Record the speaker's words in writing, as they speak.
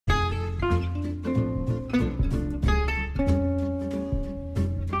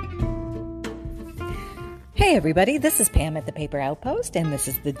Hey everybody, this is Pam at the Paper Outpost, and this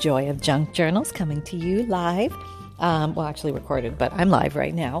is the Joy of Junk Journals coming to you live. Actually recorded, but I'm live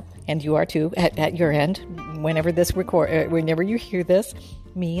right now, and you are too at your end. Whenever you hear this,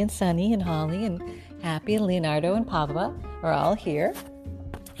 me and Sunny and Holly and Happy and Leonardo and Pava are all here.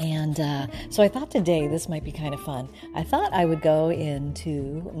 And so I thought today this might be kind of fun. I thought I would go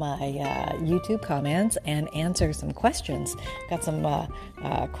into my YouTube comments and answer some questions. Got some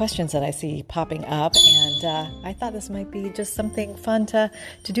questions that I see popping up, and I thought this might be just something fun to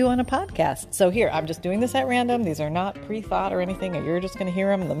do on a podcast. So here, I'm just doing this at random. These are not pre-thought or anything. You're just going to hear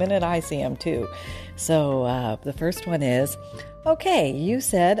them the minute I see them too. So the first one is, okay, you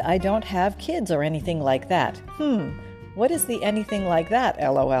said I don't have kids or anything like that. What is the anything like that?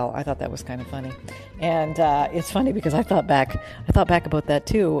 LOL. I thought that was kind of funny. And it's funny because I thought back about that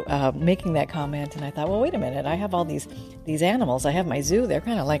too, making that comment. And I thought, well, wait a minute. I have all these animals. I have my zoo. They're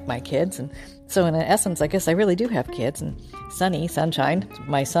kind of like my kids. And so in essence, I guess I really do have kids. And Sunshine,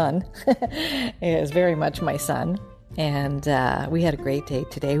 my son, is very much my son. And we had a great day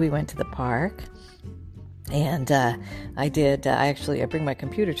today. We went to the park. And I bring my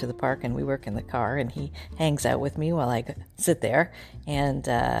computer to the park, and we work in the car, and he hangs out with me while I sit there. And,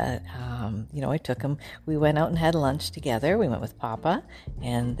 I took him. We went out and had lunch together. We went with Papa,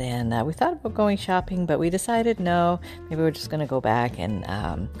 and then we thought about going shopping, but we decided no, maybe we're just going to go back and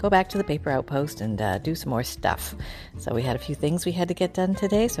go back to the Paper Outpost and do some more stuff. So we had a few things we had to get done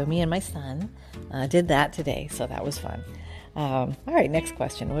today, so me and my son did that today, so that was fun. All right, next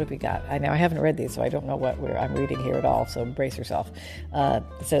question. What have we got? I haven't read these, so I don't know what I'm reading here at all, so brace yourself. It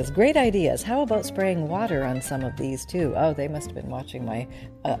says, great ideas. How about spraying water on some of these too? Oh, they must have been watching my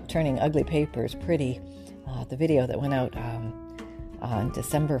Turning Ugly Papers Pretty, the video that went out on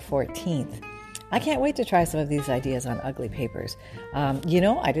December 14th. I can't wait to try some of these ideas on ugly papers. I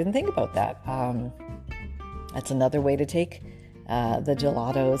didn't think about that. That's another way to take the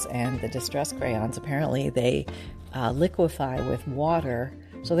gelatos and the distress crayons. Apparently they liquefy with water.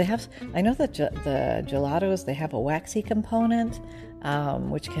 So I know that the gelatos, they have a waxy component,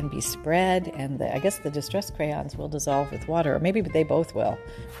 which can be spread, and I guess the distress crayons will dissolve with water, or maybe they both will.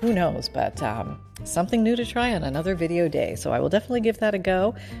 Who knows? But something new to try on another video day. So I will definitely give that a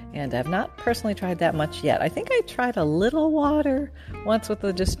go, and I've not personally tried that much yet. I think I tried a little water once with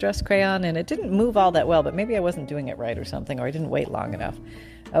the distress crayon, and it didn't move all that well, but maybe I wasn't doing it right or something, or I didn't wait long enough.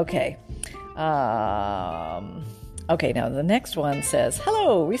 Okay. Okay, now the next one says,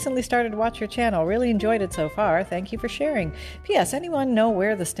 hello, recently started to watch your channel. Really enjoyed it so far. Thank you for sharing. P.S. Anyone know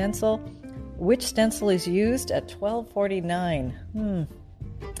where which stencil is used at $12.49?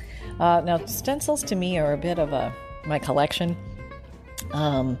 Now, stencils to me are a bit of my collection.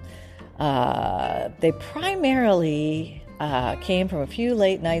 They primarily came from a few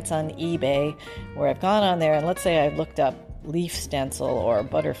late nights on eBay where I've gone on there and let's say I've looked up leaf stencil or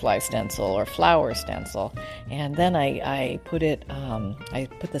butterfly stencil or flower stencil, and then I put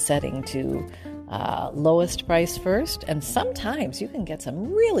the setting to lowest price first, and sometimes you can get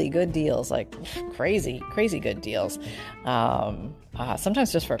some really good deals, like crazy good deals,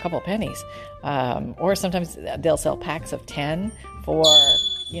 sometimes just for a couple pennies, or sometimes they'll sell packs of 10 for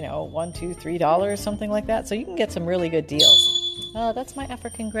 $1, $2, $3, something like that, so you can get some really good deals. That's my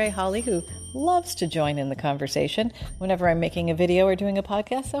African gray Holly, who loves to join in the conversation whenever I'm making a video or doing a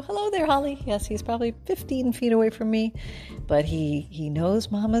podcast. So hello there, Holly. Yes, he's probably 15 feet away from me, but he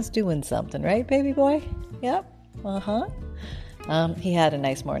knows Mama's doing something, right, baby boy? Yep. He had a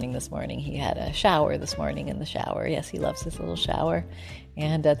nice morning this morning. He had a shower this morning in the shower. Yes, he loves his little shower.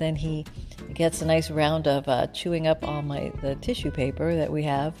 And then he gets a nice round of chewing up all the tissue paper that we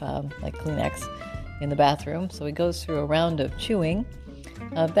have, like Kleenex, in the bathroom. So he goes through a round of chewing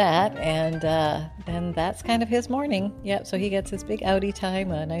of that, and then that's kind of his morning. Yep, so he gets his big outie time,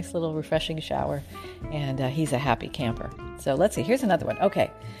 a nice little refreshing shower, and he's a happy camper. So let's see, here's another one.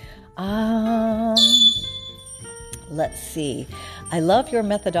 Okay. Let's see. I love your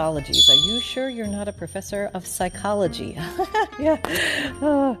methodologies. Are you sure you're not a professor of psychology? Yeah.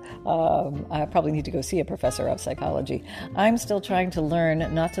 I probably need to go see a professor of psychology. I'm still trying to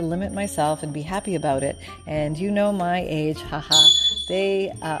learn not to limit myself and be happy about it. And you know my age, haha.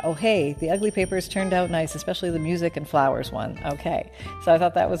 The ugly papers turned out nice, especially the music and flowers one. Okay. So I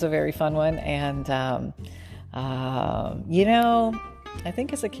thought that was a very fun one. And, I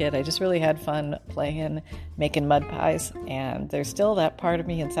think as a kid, I just really had fun playing, making mud pies, and there's still that part of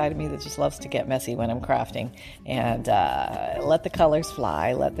me inside of me that just loves to get messy when I'm crafting and let the colors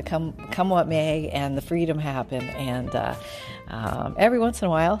fly, let the come what may, and the freedom happen. And every once in a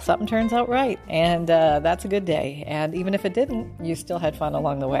while, something turns out right, and that's a good day. And even if it didn't, you still had fun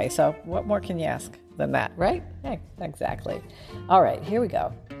along the way. So what more can you ask than that, right? Hey, exactly. All right, here we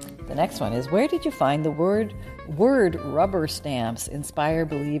go. The next one is, where did you find the word rubber stamps, inspire,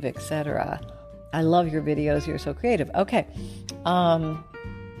 believe, etc.? I love your videos. You're so creative. Okay.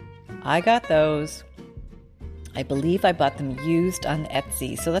 I got those. I believe I bought them used on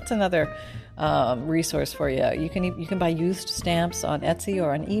Etsy. So that's another resource for you. You can buy used stamps on Etsy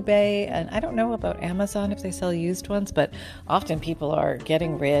or on eBay, and I don't know about Amazon if they sell used ones, but often people are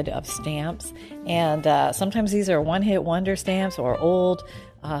getting rid of stamps, and sometimes these are one-hit wonder stamps or old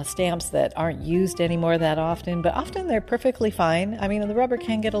stamps that aren't used anymore that often, but often they're perfectly fine. I mean, the rubber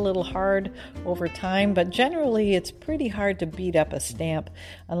can get a little hard over time, but generally it's pretty hard to beat up a stamp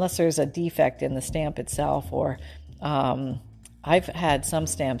unless there's a defect in the stamp itself, or I've had some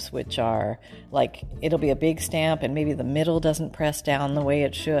stamps which are like, it'll be a big stamp and maybe the middle doesn't press down the way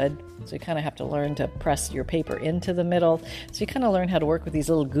it should. So you kind of have to learn to press your paper into the middle. So you kind of learn how to work with these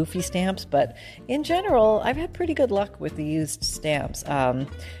little goofy stamps. But in general, I've had pretty good luck with the used stamps.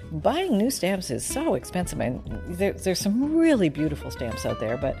 Buying new stamps is so expensive. And there's some really beautiful stamps out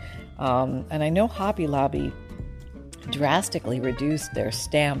there. But and I know Hobby Lobby drastically reduced their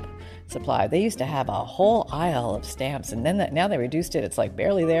stamp supply. They used to have a whole aisle of stamps, and then now they reduced it. It's like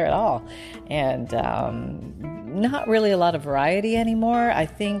barely there at all, and not really a lot of variety anymore. I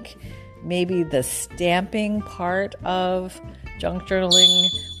think maybe the stamping part of junk journaling,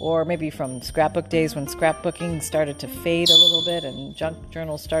 or maybe from scrapbook days when scrapbooking started to fade a little bit and junk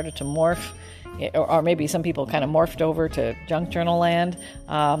journals started to morph, or maybe some people kind of morphed over to junk journal land.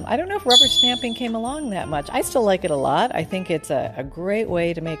 I don't know if rubber stamping came along that much. I still like it a lot. I think it's a great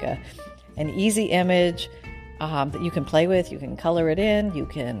way to make an easy image that you can play with. You can color it in. You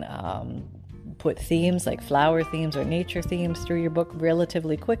can put themes like flower themes or nature themes through your book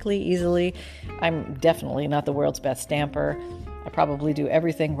relatively quickly, easily. I'm definitely not the world's best stamper. I probably do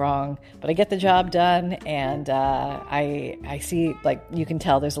everything wrong, but I get the job done, and I see, like, you can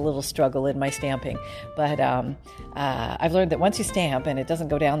tell there's a little struggle in my stamping. But I've learned that once you stamp and it doesn't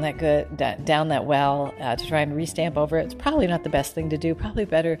go down that well, to try and restamp over it, it's probably not the best thing to do. Probably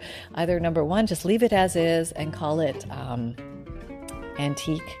better either, number one, just leave it as is and call it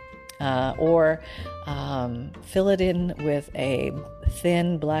antique, or fill it in with a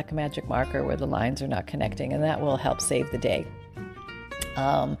thin black magic marker where the lines are not connecting, and that will help save the day.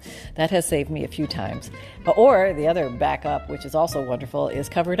 That has saved me a few times. Or the other backup, which is also wonderful, is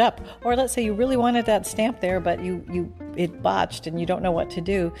cover it up. Or let's say you really wanted that stamp there, but it botched and you don't know what to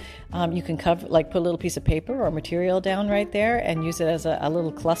do. You can put a little piece of paper or material down right there and use it as a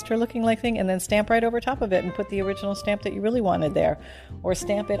little cluster looking like thing, and then stamp right over top of it and put the original stamp that you really wanted there. Or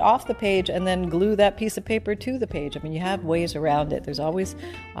stamp it off the page and then glue that piece of paper to the page. I mean, you have ways around it. There's always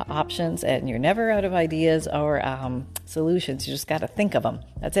options, and you're never out of ideas or solutions. You just got to think of them.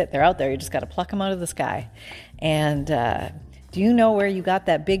 That's it. They're out there. You just got to pluck them out of the sky. And do you know where you got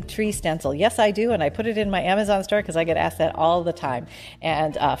that big tree stencil? Yes, I do, and I put it in my Amazon store because I get asked that all the time.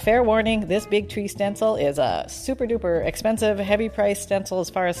 And fair warning, this big tree stencil is a super duper expensive, heavy price stencil as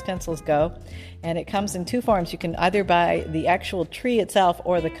far as stencils go. And it comes in two forms. You can either buy the actual tree itself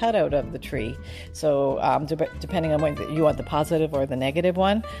or the cutout of the tree. So depending on whether you want the positive or the negative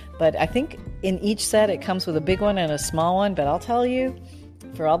one. But I think in each set it comes with a big one and a small one. But I'll tell you,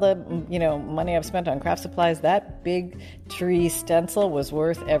 for all the money I've spent on craft supplies, that big tree stencil was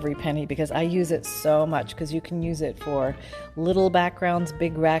worth every penny, because I use it so much. Because you can use it for little backgrounds,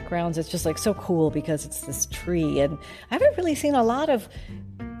 big backgrounds. It's just like so cool because it's this tree. And I haven't really seen a lot of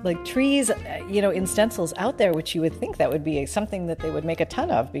like trees, in stencils out there, which you would think that would be something that they would make a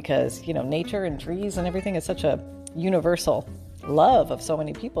ton of, because, nature and trees and everything is such a universal love of so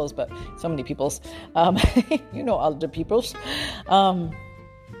many people's, all the peoples.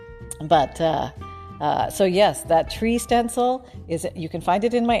 So yes, that tree stencil you can find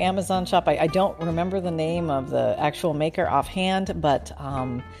it in my Amazon shop. I don't remember the name of the actual maker offhand, but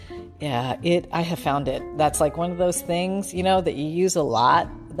I have found it. That's like one of those things, that you use a lot.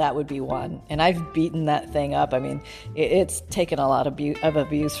 That would be one. And I've beaten that thing up. I mean, it's taken a lot of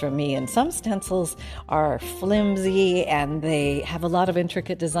abuse from me. And some stencils are flimsy and they have a lot of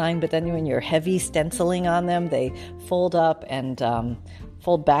intricate design, but then when you're heavy stenciling on them, they fold up and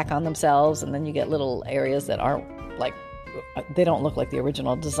fold back on themselves, and then you get little areas that aren't like they don't look like the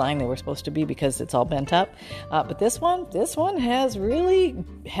original design they were supposed to be because it's all bent up. But this one has really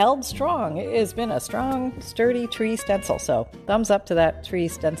held strong. It has been a strong, sturdy tree stencil. So thumbs up to that tree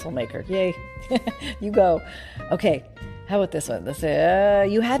stencil maker. Yay. You go. Okay. How about this one?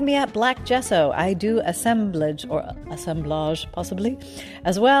 You had me at black gesso. I do assemblage possibly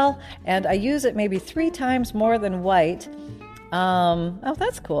as well. And I use it maybe 3 times more than white. Oh,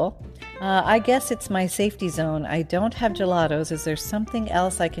 that's cool. I guess it's my safety zone. I don't have gelatos. Is there something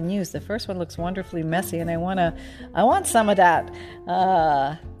else I can use? The first one looks wonderfully messy, and I want some of that.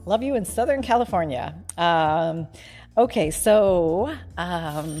 Love you in Southern California. Okay, so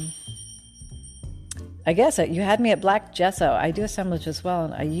I guess you had me at black gesso. I do assemblage as well,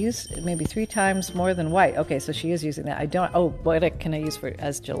 and I use maybe 3 times more than white. Okay, so she is using that. I don't. Oh, what can I use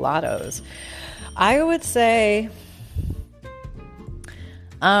as gelatos? I would say,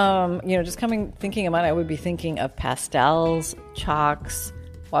 just thinking about it, I would be thinking of pastels, chalks,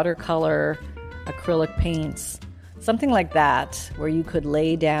 watercolor, acrylic paints, something like that, where you could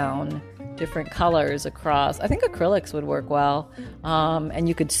lay down different colors across. I think acrylics would work well, and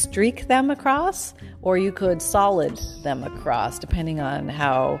you could streak them across, or you could solid them across, depending on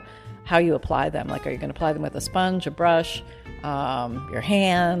how you apply them. Like, are you going to apply them with a sponge, a brush, your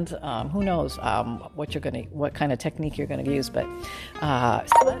hand? Who knows what kind of technique you're going to use? But I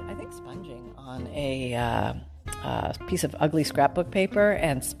think sponging on a piece of ugly scrapbook paper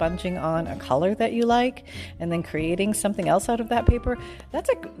and sponging on a color that you like, and then creating something else out of that paper. That's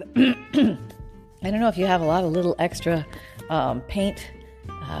I don't know if you have a lot of little extra paint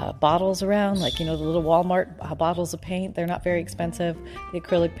bottles around, like, the little Walmart bottles of paint. They're not very expensive, the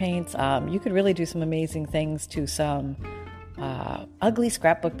acrylic paints. You could really do some amazing things to some ugly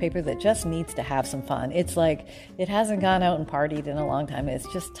scrapbook paper that just needs to have some fun. It's like it hasn't gone out and partied in a long time.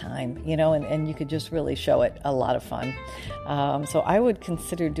 It's just time, and you could just really show it a lot of fun. So I would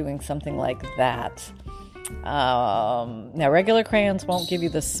consider doing something like that. Now, regular crayons won't give you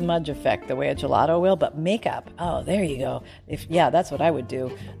the smudge effect the way a gelato will, but makeup, oh, there you go. That's what I would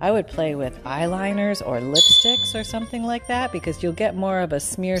do. I would play with eyeliners or lipsticks or something like that, because you'll get more of a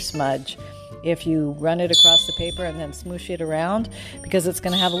smear smudge if you run it across the paper and then smoosh it around, because it's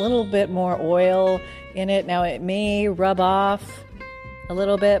going to have a little bit more oil in it. Now, it may rub off a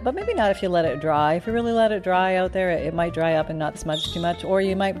little bit, but maybe not if you let it dry. If you really let it dry out there, it might dry up and not smudge too much. Or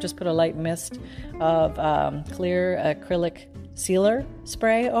you might just put a light mist of clear acrylic sealer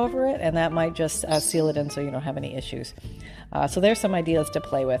spray over it, and that might just seal it in so you don't have any issues. So there's some ideas to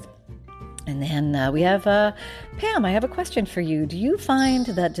play with. And then we have Pam. I have a question for you. Do you find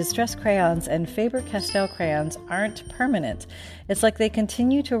that Distress crayons and Faber-Castell crayons aren't permanent? It's like they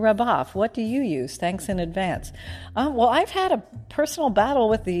continue to rub off. What do you use? Thanks in advance. Well, I've had a personal battle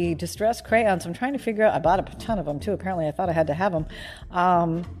with the Distress crayons. I'm trying to figure out. I bought a ton of them too. Apparently, I thought I had to have them.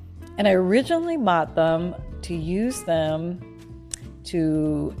 And I originally bought them to use them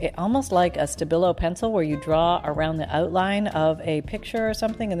almost like a Stabilo pencil, where you draw around the outline of a picture or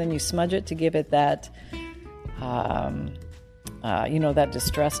something, and then you smudge it to give it that, that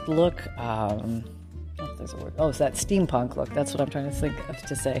distressed look. If there's a word. Oh, it's that steampunk look. That's what I'm trying to think of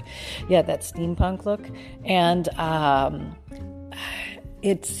to say. Yeah, that steampunk look. And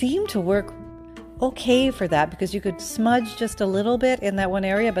it seemed to work okay for that, because you could smudge just a little bit in that one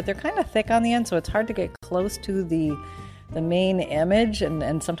area, but they're kind of thick on the end, so it's hard to get close to the main image,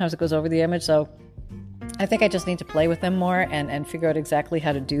 and sometimes it goes over the image. So I think I just need to play with them more and figure out exactly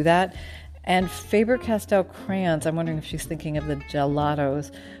how to do that. And Faber-Castell crayons, I'm wondering if she's thinking of the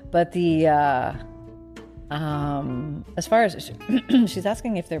gelatos, but the as far as she's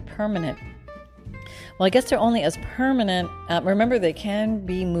asking if they're permanent. Well, I guess they're only as permanent. Remember, they can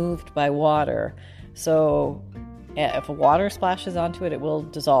be moved by water. So if water splashes onto it, it will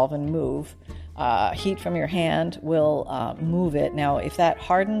dissolve and move. Heat from your hand will move it. Now, if that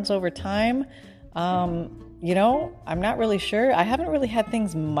hardens over time, I'm not really sure. I haven't really had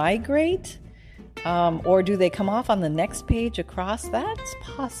things migrate. Or do they come off on the next page across? That's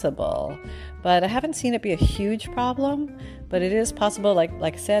possible. But I haven't seen it be a huge problem. But it is possible. Like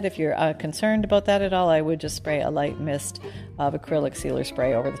I said, if you're concerned about that at all, I would just spray a light mist of acrylic sealer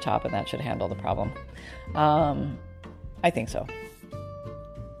spray over the top, and that should handle the problem. I think so.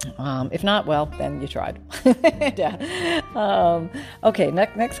 If not, well, then you tried. Yeah. Okay,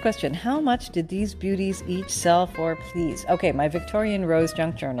 next question. How much did these beauties each sell for, please? Okay, my Victorian Rose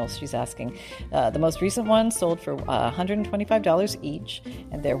junk journals, she's asking. The most recent one sold for $125 each,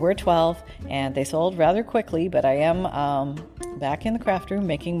 and there were 12, and they sold rather quickly, but I am back in the craft room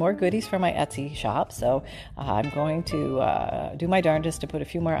making more goodies for my Etsy shop, so I'm going to do my darndest to put a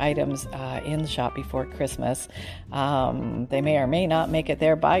few more items in the shop before Christmas. They may or may not make it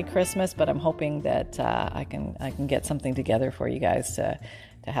there by Christmas, but I'm hoping that I can get something together for you guys to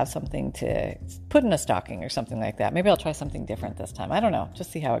have something to put in a stocking or something like that. Maybe I'll try something different this time. I don't know,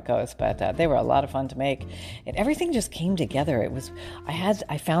 just see how it goes. But they were a lot of fun to make, and everything just came together.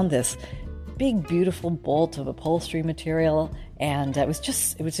 I found this big, beautiful bolt of upholstery material, and it was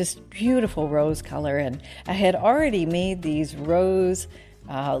just beautiful rose color. And I had already made these loose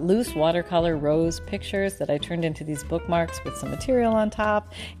watercolor rose pictures that I turned into these bookmarks with some material on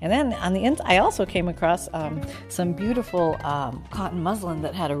top. And then on the inside, I also came across some beautiful cotton muslin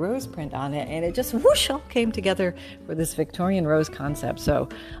that had a rose print on it, and it just whoosh all came together for this Victorian rose concept. So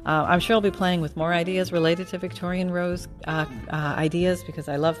I'm sure I'll be playing with more ideas related to Victorian rose ideas, because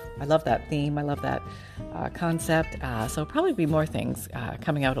I love that theme. I love that concept. So probably be more things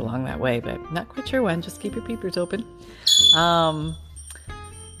coming out along that way, but not quite sure when. Just keep your peepers open.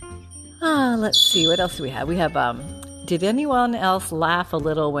 Let's see, what else do we have? We have, did anyone else laugh a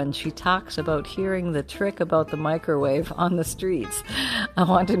little when she talks about hearing the trick about the microwave on the streets? I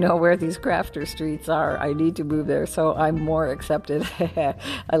want to know where these crafter streets are. I need to move there so I'm more accepted.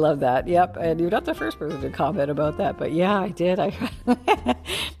 I love that. Yep, and you're not the first person to comment about that, but yeah, I did.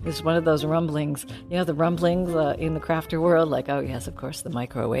 It's one of those rumblings, the rumblings in the crafter world, like, oh yes, of course, the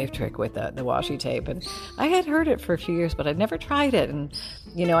microwave trick with the washi tape. And I had heard it for a few years, but I'd never tried it. And,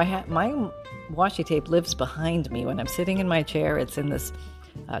 my washi tape lives behind me when I'm sitting in my chair. It's in this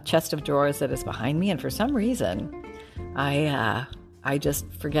chest of drawers that is behind me, and for some reason, I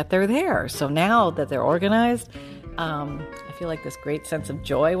just forget they're there. So now that they're organized, I feel like this great sense of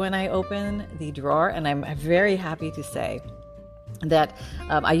joy when I open the drawer, and I'm very happy to say that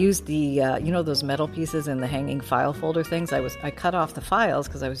I used the those metal pieces in the hanging file folder things. I cut off the files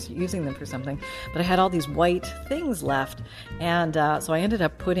because I was using them for something, but I had all these white things left, and so I ended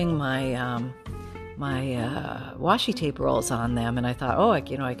up putting my washi tape rolls on them, and I thought,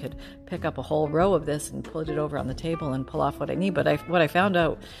 I could pick up a whole row of this and put it over on the table and pull off what I need. But what I found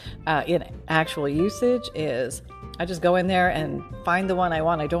out in actual usage is I just go in there and find the one I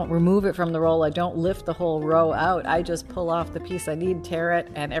want. I don't remove it from the roll. I don't lift the whole row out. I just pull off the piece I need, tear it,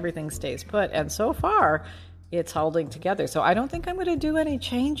 and everything stays put. And so far, it's holding together. So I don't think I'm going to do any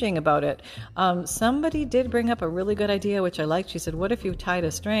changing about it. Somebody did bring up a really good idea, which I liked. She said, what if you tied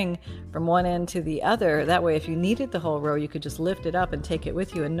a string from one end to the other? That way, if you needed the whole row, you could just lift it up and take it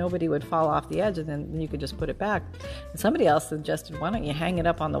with you, and nobody would fall off the edge, and then you could just put it back. And somebody else suggested, why don't you hang it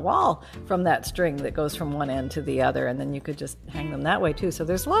up on the wall from that string that goes from one end to the other, and then you could just hang them that way too. So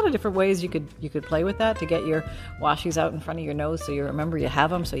there's a lot of different ways you could play with that to get your washies out in front of your nose so you remember you have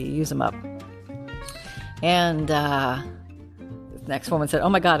them, so you use them up. And the next woman said, oh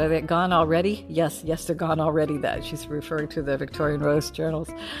my God, are they gone already? Yes, they're gone already. That she's referring to the Victorian Rose journals.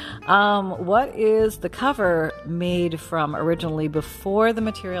 What is the cover made from originally before the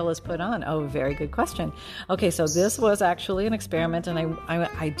material is put on? Oh, very good question. Okay, so this was actually an experiment, and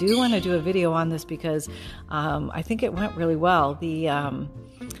I do want to do a video on this because I think it went really well.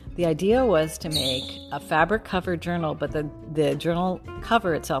 The idea was to make a fabric covered journal, but the journal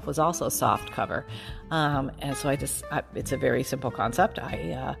cover itself was also soft cover. And so it's a very simple concept.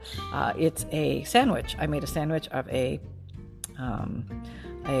 It's a sandwich. I made a sandwich of a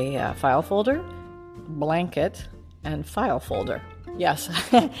file folder, blanket, and file folder. Yes,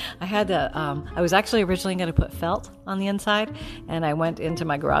 I was actually originally going to put felt on the inside, and I went into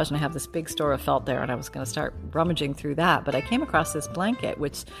my garage and I have this big store of felt there, and I was going to start rummaging through that, but I came across this blanket,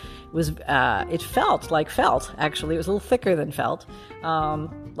 which was, it felt like felt, actually. It was a little thicker than felt,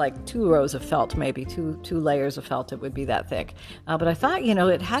 like 2 rows of felt, maybe two layers of felt, it would be that thick. But I thought,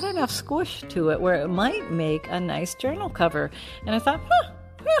 it had enough squish to it where it might make a nice journal cover, and I thought,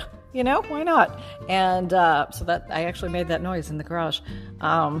 why not? And so that I actually made that noise in the garage.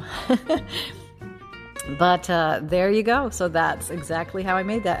 But there you go. So that's exactly how I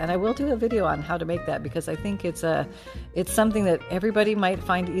made that. And I will do a video on how to make that, because I think it's something that everybody might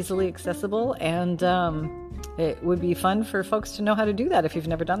find easily accessible, and it would be fun for folks to know how to do that if you've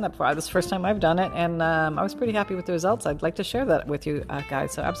never done that before. This is the first time I've done it, and I was pretty happy with the results. I'd like to share that with you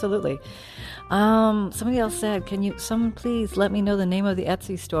guys, so absolutely. Somebody else said, someone please let me know the name of the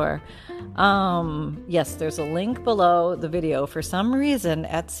Etsy store? Yes, there's a link below the video. For some reason,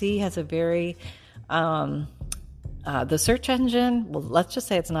 Etsy has a very... the search engine, well, let's just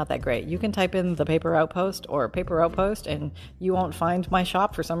say it's not that great. You can type in the Paper Outpost or Paper Outpost and you won't find my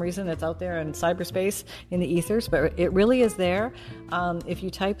shop. For some reason, it's out there in cyberspace in the ethers, but it really is there. If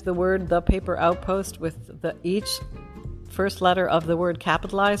you type the word The Paper Outpost with each first letter of the word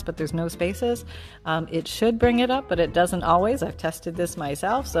capitalized, but there's no spaces, it should bring it up, but it doesn't always. I've tested this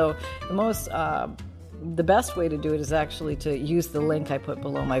myself. So the best way to do it is actually to use the link I put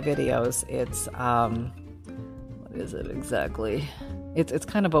below my videos. It's... what is it exactly? It's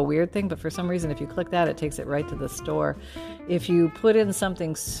kind of a weird thing, but for some reason, if you click that, it takes it right to the store. If you put in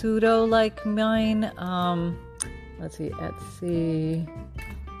something pseudo like mine, let's see, Etsy.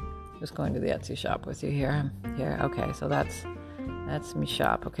 Just going to the Etsy shop with you here. Okay, so that's me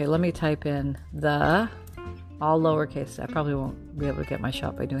shop. Okay, let me type in the all lowercase. I probably won't be able to get my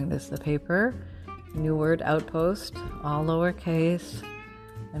shop by doing this. The Paper, new word, Outpost, all lowercase.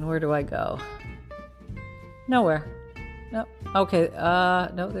 And where do I go? Nowhere. Nope. Okay.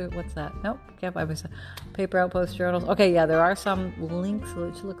 No. What's that? Nope. Can't find myself. Paper Outpost journals. Okay. Yeah, there are some links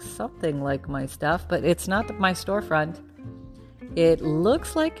which look something like my stuff, but it's not my storefront. It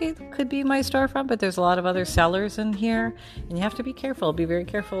looks like it could be my storefront, but there's a lot of other sellers in here, and you have to be careful. Be very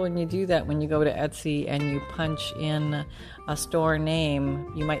careful when you do that. When you go to Etsy and you punch in a store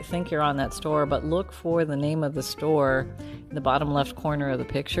name, you might think you're on that store, but look for the name of the store in the bottom left corner of the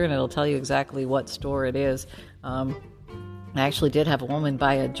picture, and it'll tell you exactly what store it is. I actually did have a woman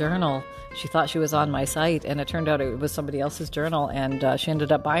buy a journal. She thought she was on my site, and it turned out it was somebody else's journal, and she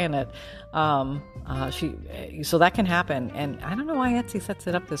ended up buying it. So that can happen, and I don't know why Etsy sets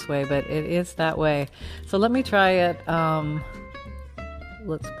it up this way, but it is that way. So let me try it.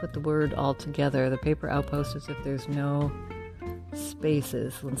 Let's put the word all together. The Paper Outpost is if there's no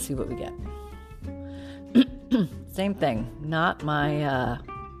spaces. Let's see what we get. Same thing. Not my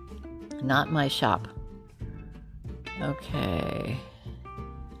shop. Okay.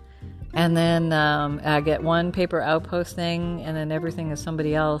 And then I get one Paper Outpost thing, and then everything is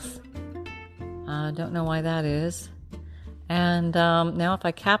somebody else. Don't know why that is. And now if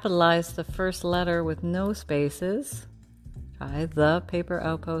I capitalize the first letter with no spaces, try the Paper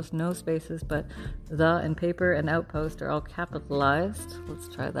Outpost, no spaces, but the and Paper and Outpost are all capitalized. Let's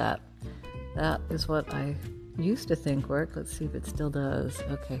try that. That is what I used to think worked. Let's see if it still does.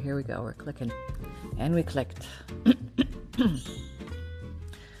 Okay, here we go. We're clicking. And we clicked.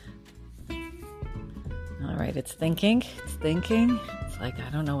 All right, it's thinking. It's like, I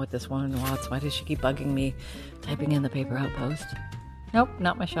don't know what this woman wants. Why does she keep bugging me typing in the Paper Outpost? Nope,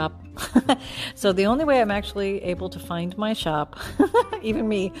 not my shop. So the only way I'm actually able to find my shop, even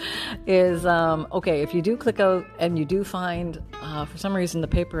me, is, okay, if you do click out and you do find, for some reason, the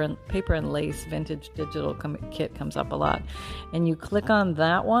paper and lace vintage digital kit comes up a lot, and you click on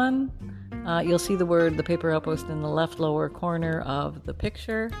that one, you'll see the word The Paper Outpost in the left lower corner of the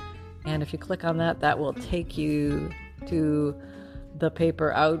picture. And if you click on that, that will take you to the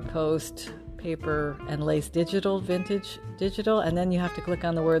Paper Outpost paper and lace vintage digital, and then you have to click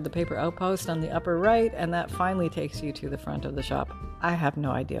on the word The Paper Outpost on the upper right, and that finally takes you to the front of the shop. I have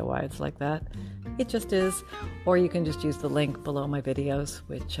no idea why it's like that. It just is. Or you can just use the link below my videos,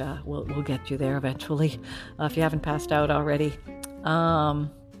 which will get you there eventually, if you haven't passed out already.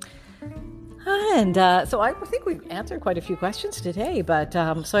 So I think we've answered quite a few questions today, but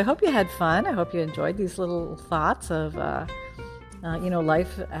so I hope you had fun. I hope you enjoyed these little thoughts of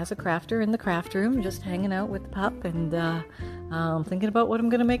life as a crafter in the craft room, just hanging out with the pup and thinking about what I'm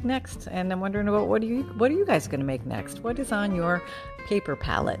going to make next. And I'm wondering about what are you guys going to make next? What is on your paper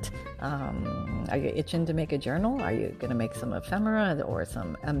palette? Are you itching to make a journal? Are you going to make some ephemera or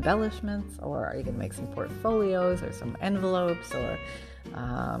some embellishments? Or are you going to make some portfolios or some envelopes or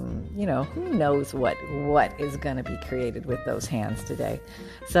who knows what is going to be created with those hands today.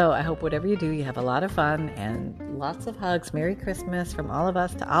 So I hope whatever you do, you have a lot of fun and lots of hugs. Merry Christmas from all of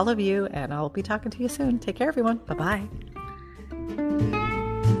us to all of you, and I'll be talking to you soon. Take care, everyone. Bye-bye.